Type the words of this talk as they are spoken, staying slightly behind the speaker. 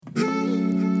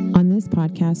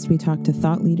podcast, we talk to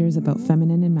thought leaders about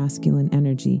feminine and masculine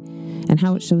energy and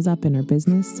how it shows up in our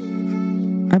business,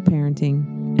 our parenting,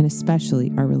 and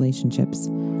especially our relationships.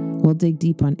 We'll dig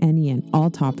deep on any and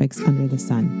all topics under the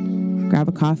sun. Grab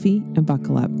a coffee and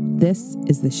buckle up. This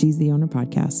is the She's the Owner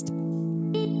podcast.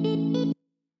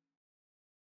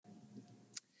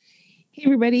 Hey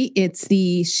everybody, it's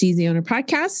the She's the Owner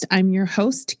podcast. I'm your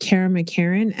host, Kara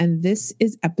McCarran, and this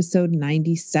is episode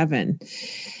 97.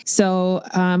 So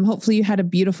hopefully you had a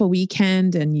beautiful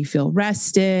weekend and you feel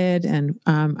rested. And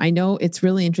I know it's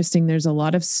really interesting. There's a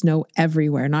lot of snow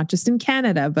everywhere, not just in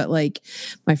Canada, but like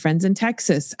my friends in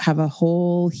Texas have a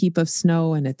whole heap of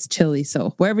snow and it's chilly.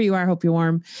 So wherever you are, I hope you're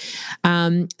warm.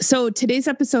 So today's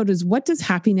episode is, what does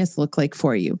happiness look like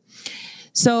for you?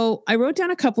 So I wrote down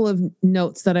a couple of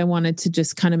notes that I wanted to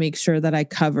just kind of make sure that I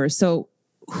cover. So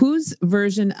whose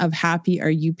version of happy are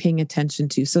you paying attention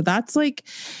to? So that's like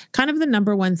kind of the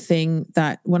number one thing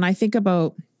that when I think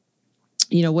about,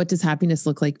 what does happiness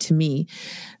look like to me?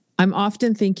 I'm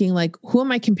often thinking like, who am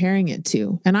I comparing it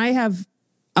to? And I have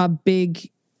a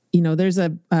big, there's a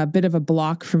bit of a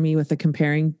block for me with the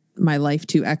comparing my life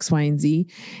to X, Y, and Z.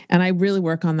 And I really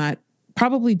work on that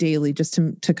probably daily just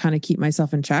to kind of keep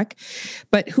myself in check.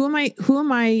 But who am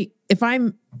I, if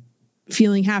I'm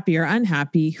feeling happy or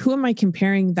unhappy, who am I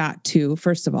comparing that to,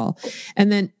 first of all? And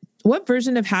then what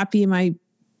version of happy am I,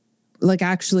 like,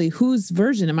 actually, whose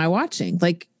version am I watching?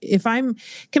 Like, if I'm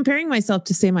comparing myself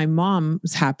to, say, my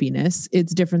mom's happiness,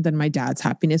 it's different than my dad's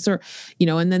happiness, or,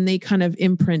 and then they kind of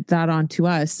imprint that onto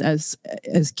us as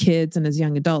kids and as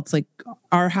young adults, like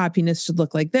our happiness should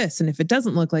look like this. And if it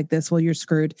doesn't look like this, well, you're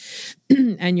screwed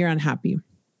and you're unhappy.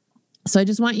 So I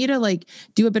just want you to like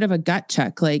do a bit of a gut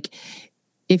check. Like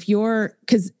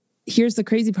because here's the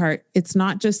crazy part. It's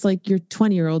not just like your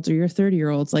 20-year-olds or your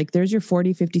 30-year-olds. Like there's your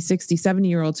 40, 50, 60,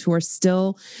 70-year-olds who are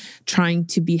still trying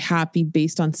to be happy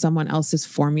based on someone else's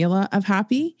formula of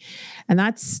happy. And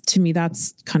to me,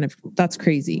 that's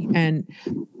crazy. And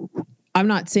I'm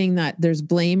not saying that there's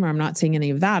blame, or I'm not saying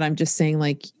any of that. I'm just saying,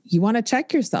 like, you want to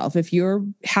check yourself if your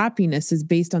happiness is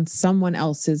based on someone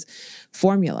else's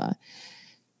formula.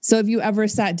 So have you ever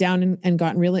sat down and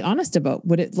gotten really honest about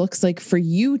what it looks like for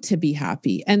you to be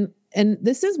happy? And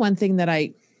this is one thing that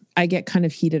I get kind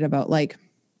of heated about. Like,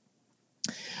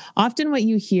 often what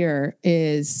you hear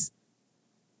is,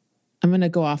 I'm going to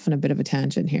go off on a bit of a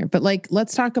tangent here, but like,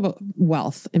 let's talk about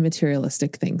wealth and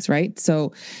materialistic things, right?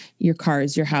 So your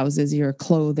cars, your houses, your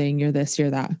clothing, your this,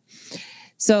 your that.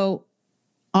 So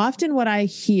often what I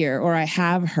hear, or I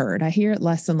have heard, I hear it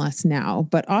less and less now,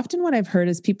 but often what I've heard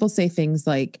is people say things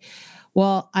like,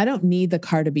 well, I don't need the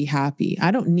car to be happy. I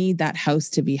don't need that house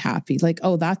to be happy. Like,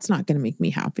 oh, that's not going to make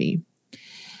me happy.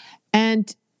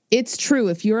 And it's true.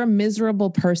 If you're a miserable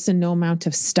person, no amount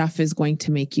of stuff is going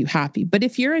to make you happy. But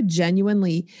if you're a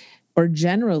genuinely or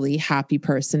generally happy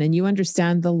person, and you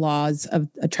understand the laws of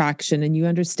attraction, and you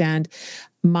understand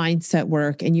mindset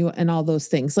work, and all those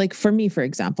things, like for me, for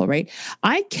example, right?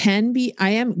 I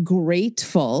am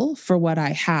grateful for what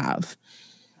I have.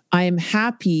 I am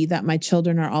happy that my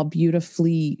children are all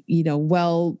beautifully,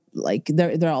 well, like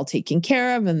they're all taken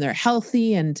care of and they're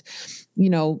healthy. And,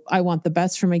 I want the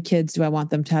best for my kids. Do I want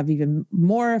them to have even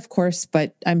more? Of course,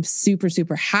 but I'm super,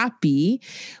 super happy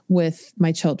with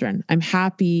my children. I'm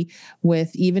happy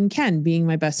with even Ken being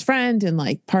my best friend and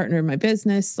like partner in my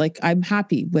business. Like, I'm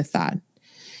happy with that.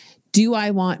 Do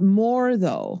I want more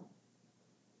though?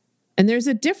 And there's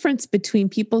a difference between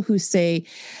people who say,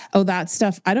 oh, that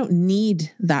stuff, I don't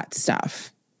need that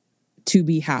stuff to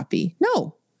be happy.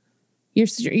 No, you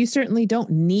certainly don't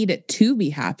need it to be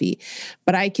happy.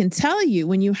 But I can tell you,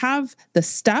 when you have the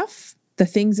stuff, the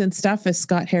things and stuff, as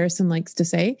Scott Harrison likes to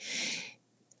say,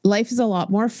 life is a lot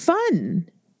more fun.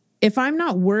 If I'm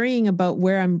not worrying about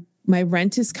where my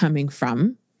rent is coming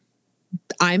from,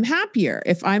 I'm happier.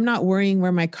 If I'm not worrying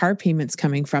where my car payment's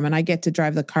coming from and I get to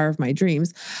drive the car of my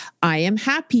dreams, I am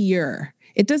happier.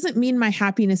 It doesn't mean my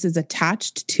happiness is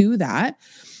attached to that.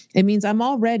 It means I'm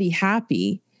already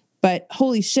happy, but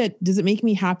holy shit, does it make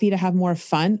me happy to have more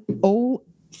fun? Oh,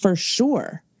 for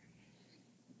sure.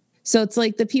 So it's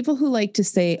like the people who like to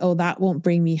say, oh, that won't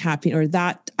bring me happy, or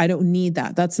that I don't need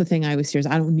that. That's the thing I always hear is,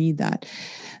 I don't need that.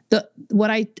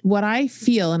 What I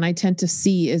feel and I tend to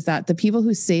see is that the people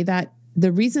who say that,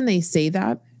 the reason they say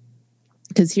that,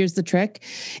 because here's the trick.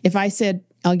 If I said,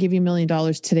 I'll give you $1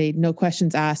 million today, no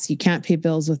questions asked, you can't pay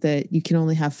bills with it, you can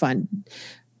only have fun,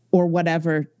 or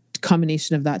whatever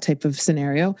combination of that type of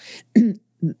scenario,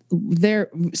 they're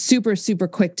super, super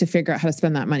quick to figure out how to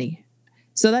spend that money.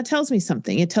 So that tells me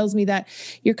something. It tells me that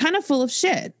you're kind of full of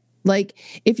shit. Like,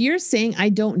 if you're saying, I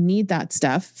don't need that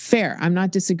stuff, fair. I'm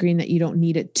not disagreeing that you don't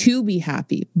need it to be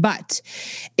happy. But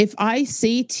if I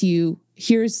say to you,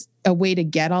 here's a way to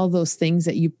get all those things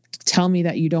that you tell me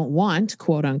that you don't want,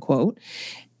 quote unquote,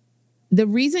 the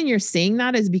reason you're saying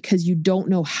that is because you don't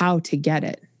know how to get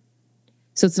it.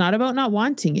 So it's not about not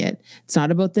wanting it. It's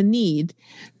not about the need.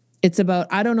 It's about,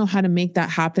 I don't know how to make that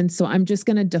happen. So I'm just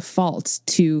going to default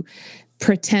to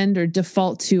pretend or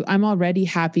default to, I'm already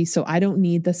happy, so I don't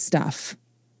need the stuff.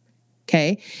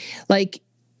 Okay. Like,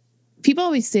 people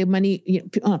always say money,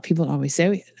 people always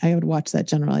say, I would watch that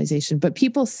generalization, but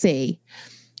people say,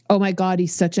 oh my God,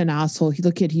 he's such an asshole.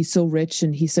 He's so rich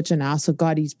and he's such an asshole.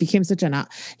 God, he's became such an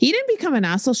asshole. He didn't become an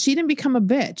asshole. She didn't become a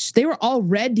bitch. They were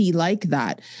already like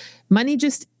that. Money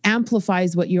just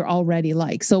amplifies what you're already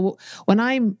like. So when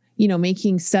I'm,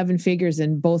 making 7 figures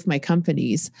in both my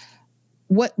companies,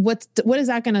 what is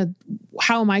that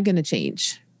how am I going to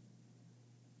change?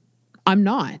 I'm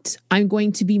not. I'm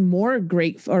going to be more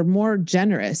grateful or more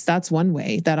generous. That's one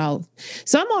way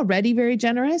so I'm already very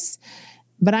generous,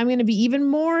 but I'm going to be even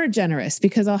more generous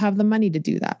because I'll have the money to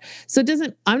do that. So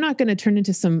I'm not going to turn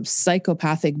into some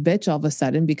psychopathic bitch all of a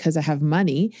sudden because I have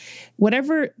money.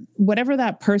 Whatever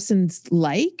that person's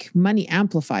like, money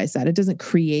amplifies that. It doesn't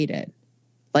create it.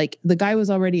 Like, the guy was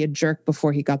already a jerk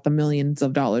before he got the millions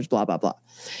of dollars, blah, blah, blah.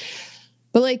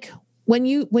 But like, when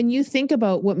you think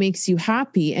about what makes you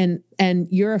happy and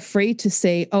you're afraid to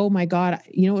say, oh my God,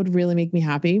 what would really make me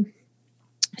happy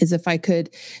is if I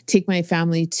could take my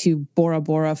family to Bora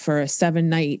Bora for a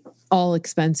 7-night, all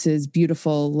expenses,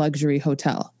 beautiful luxury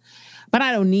hotel. But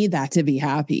I don't need that to be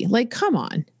happy. Like, come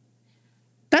on.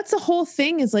 That's the whole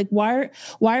thing, is like, why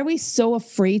are we so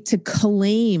afraid to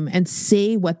claim and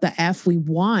say what the F we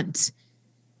want?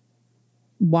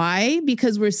 Why?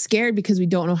 Because we're scared, because we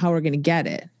don't know how we're going to get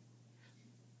it.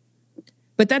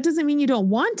 But that doesn't mean you don't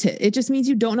want it. It just means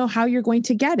you don't know how you're going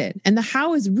to get it. And the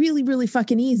how is really, really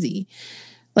fucking easy.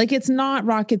 Like, it's not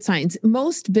rocket science.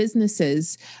 Most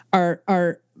businesses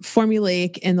are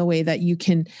formulaic in the way that you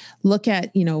can look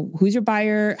at, who's your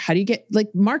buyer? How do you get,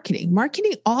 like, marketing?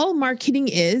 All marketing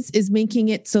is making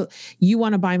it so you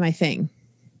want to buy my thing.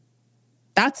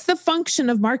 That's the function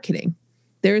of marketing.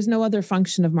 There is no other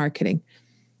function of marketing.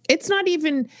 It's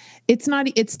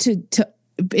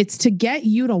to get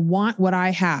you to want what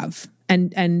I have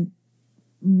and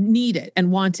need it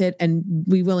and want it and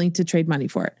be willing to trade money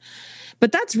for it.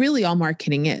 But that's really all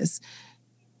marketing is,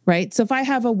 right? So if I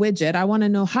have a widget, I want to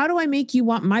know, how do I make you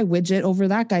want my widget over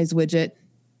that guy's widget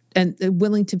and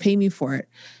willing to pay me for it?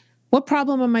 What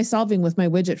problem am I solving with my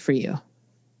widget for you?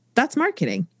 That's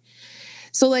marketing.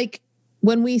 So like,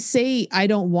 when we say I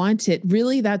don't want it,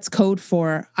 really that's code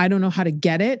for I don't know how to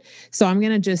get it. So I'm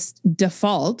going to just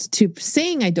default to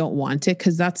saying I don't want it,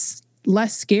 because that's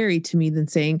less scary to me than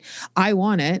saying I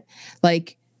want it.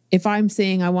 Like, if I'm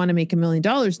saying I want to make $1 million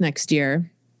next year,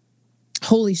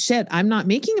 holy shit, I'm not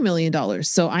making $1 million.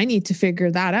 So I need to figure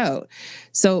that out.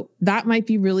 So that might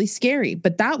be really scary,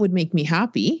 but that would make me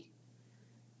happy.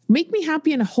 Make me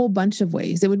happy in a whole bunch of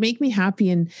ways. It would make me happy.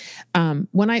 And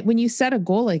when you set a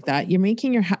goal like that, you're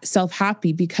making yourself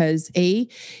happy because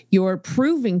you're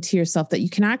proving to yourself that you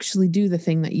can actually do the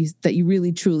thing that you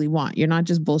really truly want. You're not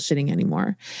just bullshitting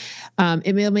anymore.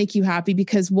 It will make you happy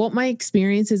because won't my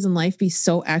experiences in life be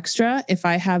so extra if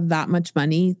I have that much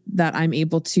money that I'm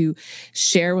able to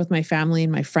share with my family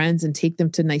and my friends and take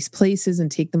them to nice places and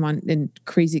take them on and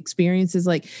crazy experiences?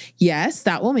 Like, yes,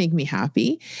 that will make me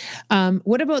happy.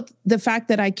 What about the fact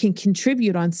that I can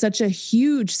contribute on such a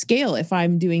huge scale if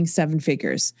I'm doing 7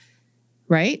 figures,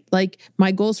 right? Like,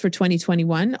 my goals for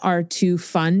 2021 are to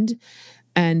fund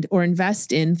or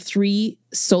invest in 3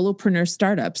 solopreneur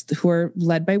startups who are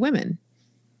led by women.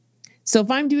 So if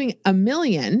I'm doing $1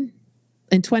 million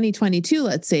in 2022,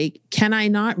 let's say, can I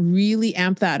not really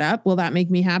amp that up? Will that make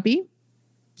me happy?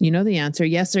 You know the answer,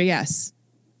 yes or yes,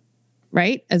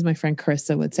 right? As my friend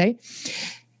Carissa would say.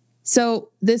 So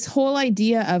this whole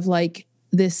idea of like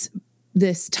this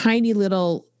tiny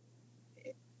little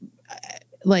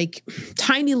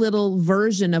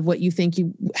version of what you think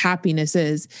happiness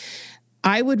is,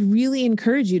 I would really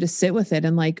encourage you to sit with it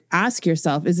and like ask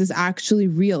yourself, is this actually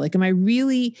real? Like, am I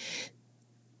really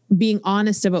being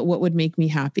honest about what would make me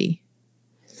happy?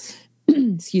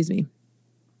 Excuse me.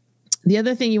 The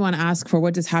other thing you want to ask for,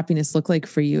 what does happiness look like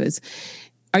for you, is,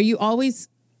 are you always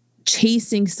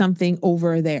chasing something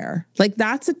over there? Like,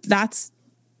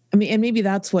 and maybe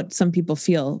that's what some people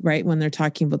feel, right, when they're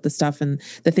talking about the stuff and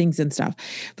the things and stuff.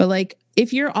 But like,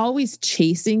 if you're always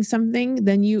chasing something,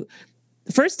 then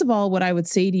first of all, what I would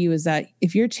say to you is that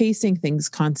if you're chasing things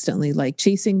constantly, like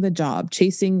chasing the job,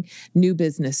 chasing new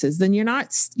businesses, then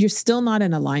you're still not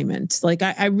in alignment. Like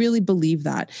I really believe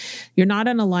that you're not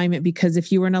in alignment, because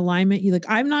if you were in alignment, you like,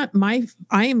 I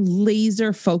am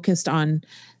laser focused on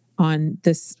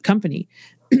this company.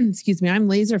 Excuse me. I'm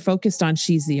laser focused on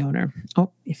She's the Owner.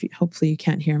 Oh, hopefully you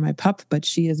can't hear my pup, but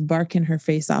she is barking her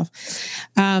face off.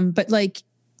 But like,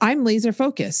 I'm laser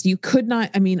focused. You could not,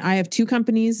 I mean, I have 2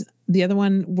 companies. The other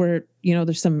one where,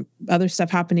 there's some other stuff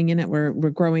happening in it. We're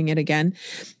growing it again,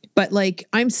 but like,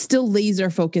 I'm still laser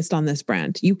focused on this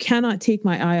brand. You cannot take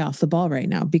my eye off the ball right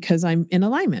now because I'm in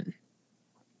alignment.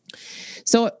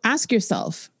 So ask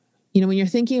yourself, when you're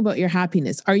thinking about your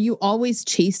happiness, are you always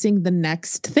chasing the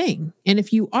next thing? And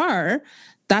if you are,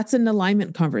 that's an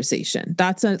alignment conversation.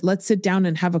 Let's sit down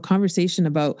and have a conversation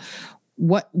about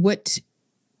what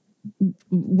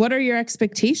are your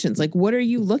expectations? Like, what are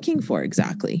you looking for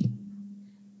exactly?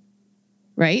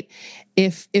 Right?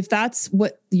 If that's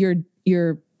what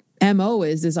your MO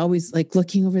is always like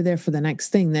looking over there for the next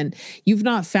thing, then you're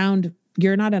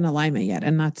not in alignment yet.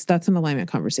 And that's an alignment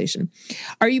conversation.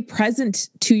 Are you present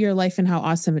to your life and how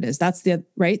awesome it is? That's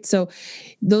right. So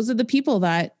those are the people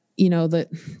that, the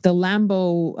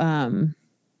Lambo,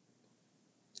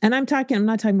 and I'm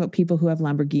not talking about people who have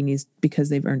Lamborghinis because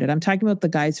they've earned it. I'm talking about the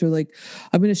guys who are like,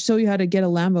 I'm going to show you how to get a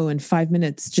Lambo in 5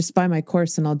 minutes. Just buy my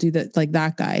course and I'll do that. Like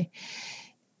that guy.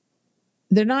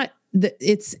 They're not, there's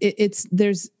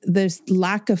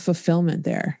lack of fulfillment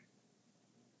there.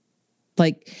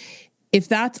 Like, if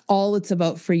that's all it's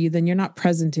about for you, then you're not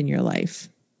present in your life.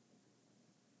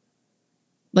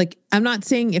 Like, I'm not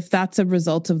saying if that's a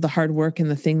result of the hard work and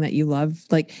the thing that you love.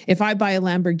 Like, if I buy a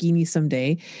Lamborghini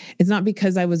someday, it's not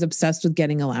because I was obsessed with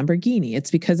getting a Lamborghini.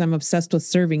 It's because I'm obsessed with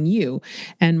serving you.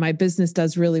 And my business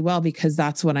does really well because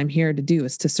that's what I'm here to do,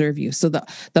 is to serve you. So the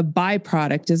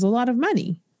byproduct is a lot of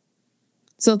money.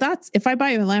 So if I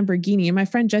buy a Lamborghini, and my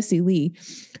friend Jessie Lee,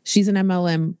 she's an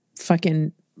MLM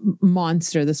fucking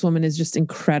monster. This woman is just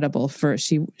incredible.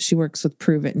 She works with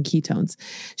Prove It and Ketones.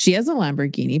 She has a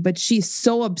Lamborghini, but she's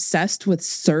so obsessed with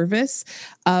service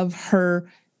of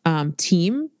her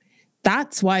team.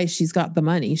 That's why she's got the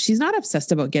money. She's not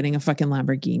obsessed about getting a fucking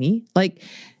Lamborghini. Like,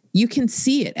 you can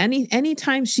see it.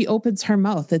 Anytime she opens her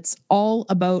mouth, it's all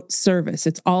about service.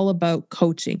 It's all about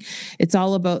coaching. It's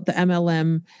all about the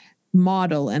MLM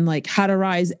model and like how to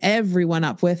rise everyone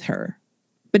up with her.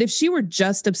 But if she were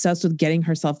just obsessed with getting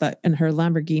herself that in her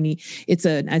Lamborghini, it's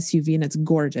an SUV and it's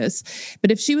gorgeous.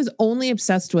 But if she was only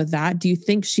obsessed with that, do you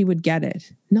think she would get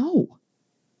it? No.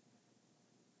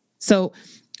 So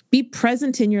be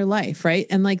present in your life, right?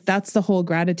 And like, that's the whole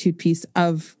gratitude piece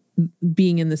of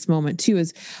being in this moment too,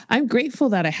 is I'm grateful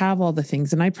that I have all the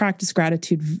things and I practice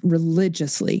gratitude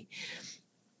religiously.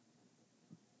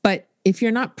 But if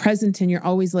you're not present and you're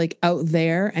always like out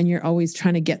there and you're always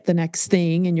trying to get the next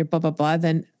thing and you're blah, blah, blah,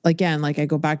 then again, like I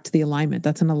go back to the alignment.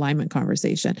 That's an alignment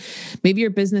conversation. Maybe your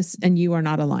business and you are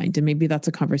not aligned, and maybe that's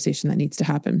a conversation that needs to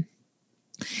happen.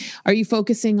 Are you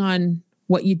focusing on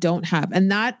what you don't have?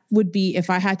 And that would be, if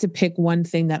I had to pick one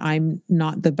thing that I'm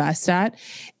not the best at,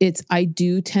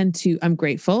 I'm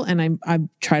grateful and I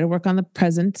try to work on the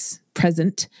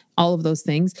present, all of those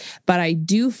things, but I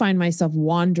do find myself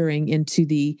wandering into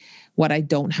the what I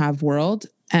don't have world.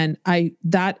 And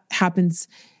that happens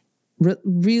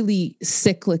really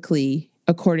cyclically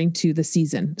according to the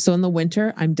season. So in the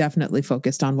winter, I'm definitely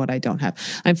focused on what I don't have.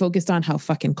 I'm focused on how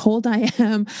fucking cold I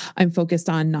am. I'm focused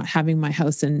on not having my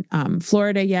house in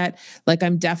Florida yet. Like,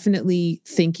 I'm definitely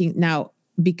thinking now,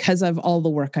 because of all the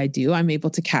work I do, I'm able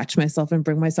to catch myself and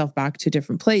bring myself back to a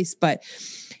different place. But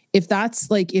if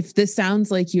this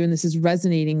sounds like you and this is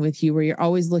resonating with you, where you're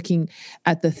always looking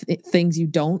at the things you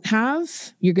don't have,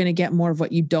 you're going to get more of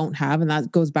what you don't have. And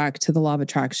that goes back to the law of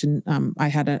attraction. I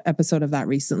had an episode of that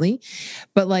recently,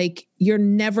 but like, you're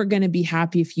never going to be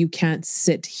happy if you can't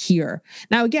sit here.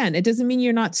 Now, again, it doesn't mean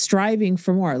you're not striving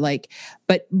for more,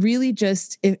 but really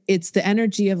just, it's the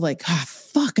energy of like,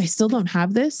 fuck, I still don't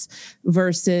have this,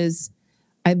 versus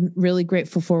I'm really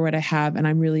grateful for what I have, and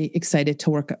I'm really excited to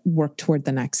work toward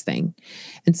the next thing.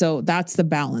 And so that's the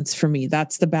balance for me.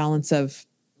 That's the balance of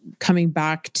coming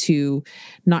back to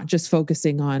not just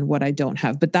focusing on what I don't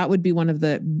have. But that would be one of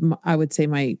I would say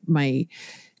my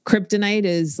kryptonite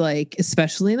is like,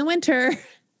 especially in the winter,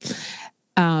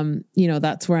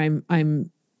 that's where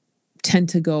I'm tend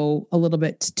to go a little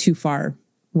bit too far,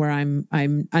 where I'm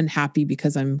unhappy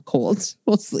because I'm cold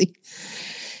mostly.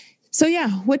 So yeah,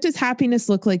 what does happiness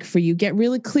look like for you? Get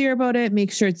really clear about it. Make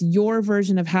sure it's your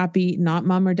version of happy, not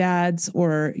mom or dad's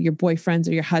or your boyfriend's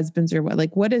or your husband's or what.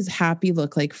 Like, what does happy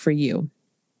look like for you?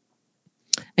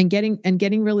 and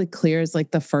getting really clear is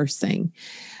like the first thing.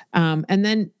 And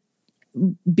then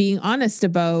being honest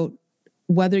about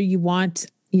whether you want,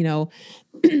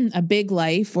 a big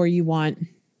life or you want,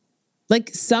 like,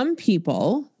 some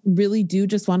people really do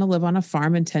just want to live on a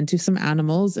farm and tend to some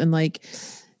animals and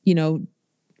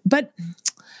but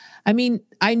I mean,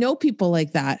 I know people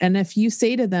like that. And if you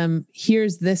say to them,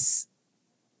 here's this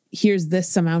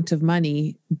amount of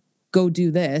money, go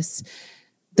do this,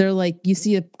 they're like, you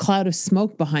see a cloud of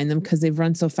smoke behind them because they've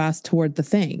run so fast toward the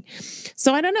thing.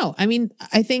 So I don't know. I mean,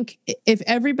 I think if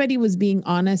everybody was being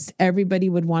honest, everybody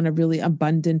would want a really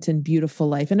abundant and beautiful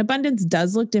life. And abundance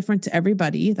does look different to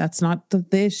everybody. That's not the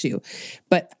issue.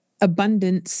 But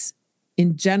abundance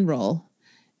in general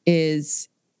is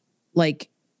like,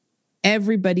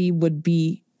 everybody would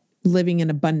be living an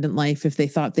abundant life if they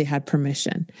thought they had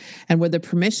permission. And where the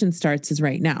permission starts is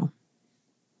right now.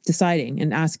 Deciding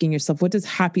and asking yourself, what does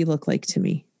happy look like to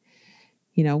me?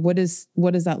 What does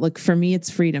that look? For me, it's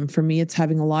freedom. For me, it's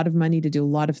having a lot of money to do a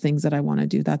lot of things that I want to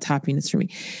do. That's happiness for me.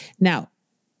 Now,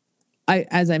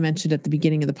 as I mentioned at the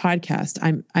beginning of the podcast,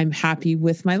 I'm happy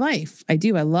with my life. I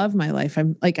do. I love my life.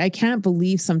 I'm like, I can't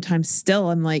believe sometimes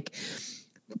still I'm like,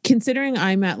 considering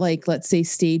I'm at like, let's say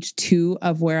stage 2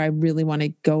 of where I really want to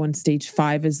go, and stage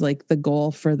 5 is like the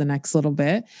goal for the next little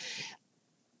bit.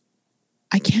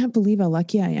 I can't believe how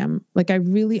lucky I am. Like, I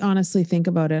really honestly think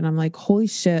about it and I'm like, holy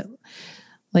shit.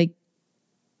 Like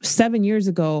 7 years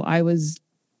ago, I was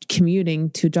commuting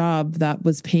to a job that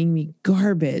was paying me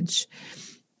garbage.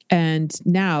 And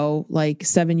now, like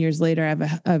 7 years later, I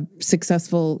have a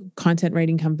successful content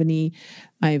writing company.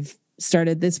 I've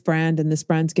started this brand and this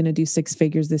brand's going to do 6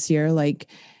 figures this year. Like,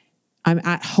 I'm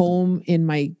at home in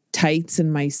my tights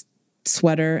and my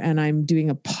sweater and I'm doing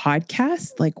a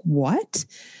podcast. Like, what?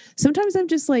 Sometimes I'm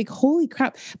just like, holy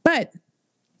crap. But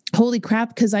holy crap,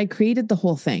 because I created the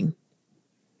whole thing.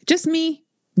 Just me,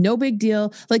 no big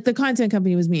deal. Like, the content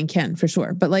company was me and Ken for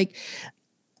sure. But like,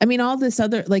 I mean, all this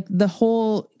other, like the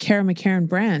whole Cara McCarran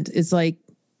brand is like,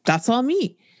 that's all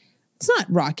me. It's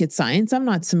not rocket science. I'm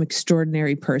not some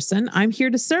extraordinary person. I'm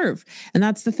here to serve. And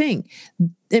that's the thing.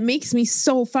 It makes me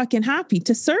so fucking happy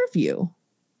to serve you.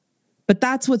 But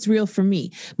that's what's real for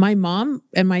me. My mom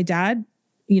and my dad,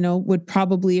 would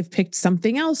probably have picked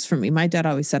something else for me. My dad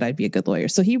always said I'd be a good lawyer.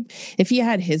 So if he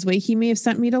had his way, he may have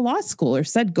sent me to law school or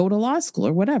said, go to law school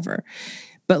or whatever.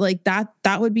 But like that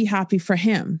would be happy for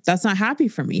him. That's not happy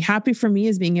for me. Happy for me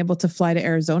is being able to fly to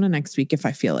Arizona next week if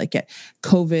I feel like it.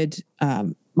 COVID,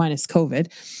 minus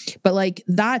COVID. But like,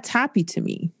 that's happy to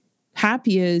me.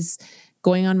 Happy is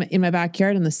going on in my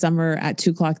backyard in the summer at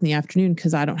 2:00 in the afternoon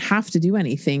because I don't have to do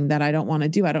anything that I don't want to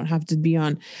do. I don't have to be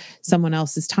on someone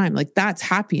else's time. Like, that's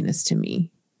happiness to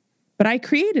me. But I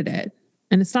created it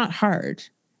and it's not hard.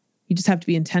 You just have to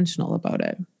be intentional about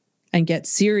it and get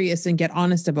serious and get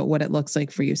honest about what it looks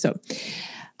like for you. So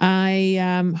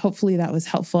hopefully that was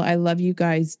helpful. I love you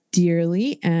guys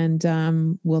dearly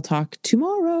and we'll talk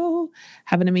tomorrow.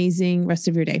 Have an amazing rest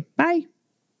of your day. Bye.